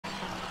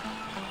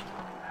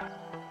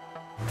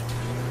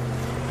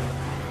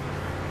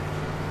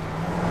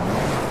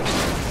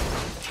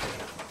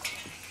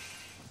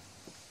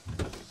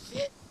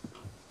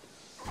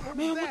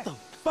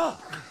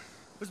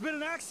been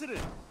an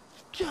accident.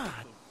 God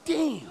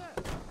damn.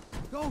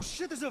 Oh,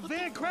 shit, there's a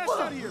van crashed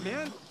out of here,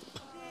 man.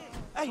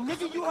 Hey,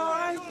 nigga, you all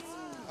right?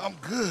 I'm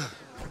good.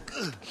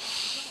 Good.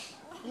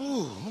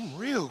 Ooh, I'm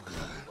real good.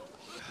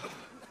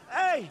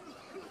 Hey,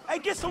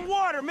 get some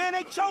water, man.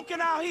 They choking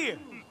out here.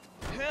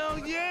 Hell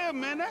yeah,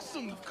 man. That's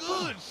some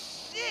good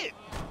shit.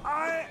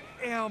 I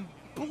am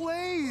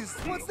blazed.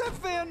 What's that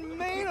van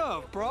made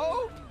of,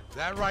 bro?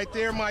 That right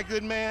there, my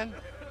good man,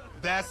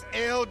 that's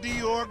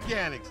LD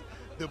Organics,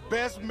 the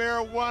best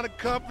marijuana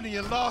company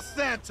in Los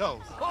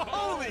Santos.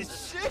 Holy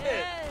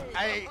shit!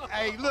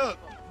 Hey, look,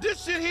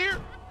 this shit here,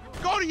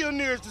 go to your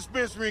nearest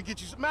dispensary and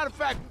get you some. Matter of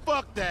fact,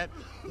 fuck that.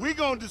 We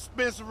gonna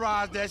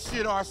dispensarize that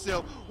shit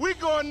ourselves. We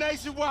going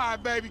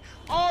nationwide, baby.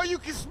 All you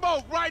can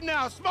smoke right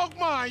now. Smoke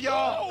mine,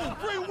 y'all. Oh,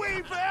 free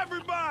weed for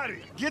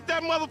everybody. Get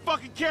that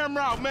motherfucking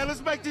camera out, man.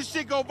 Let's make this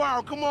shit go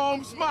viral. Come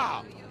on,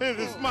 smile.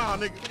 Smile,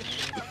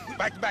 nigga.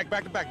 Back to back.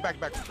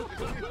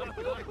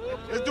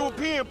 Let's do a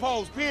pen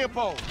pose.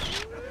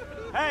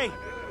 Hey,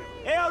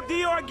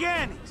 LD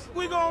Organics.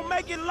 We gonna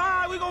make it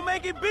live. We gonna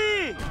make it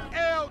big.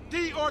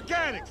 LD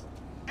Organics.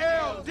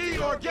 LD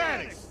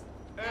Organics.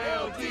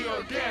 LD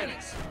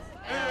Organics.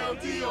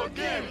 LD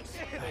Organics.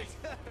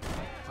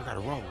 I gotta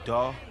roll,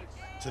 dawg.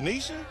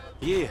 Tanisha?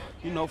 Yeah,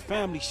 you know,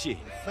 family shit.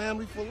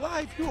 Family for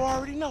life, you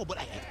already know. But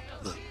hey,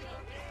 look,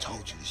 I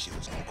told you this shit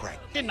was gonna crack.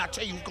 Didn't I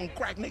tell you it was gonna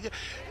crack, nigga?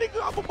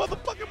 Nigga, I'm a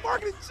motherfucking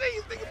marketing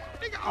genius,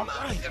 nigga. I'm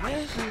right,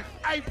 man.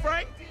 Hey,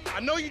 Frank, I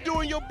know you're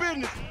doing your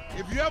business.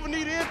 If you ever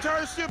need an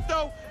internship,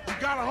 though, we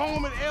got a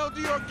home at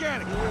LD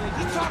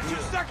Organics. Just talk to your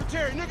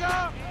secretary,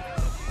 nigga.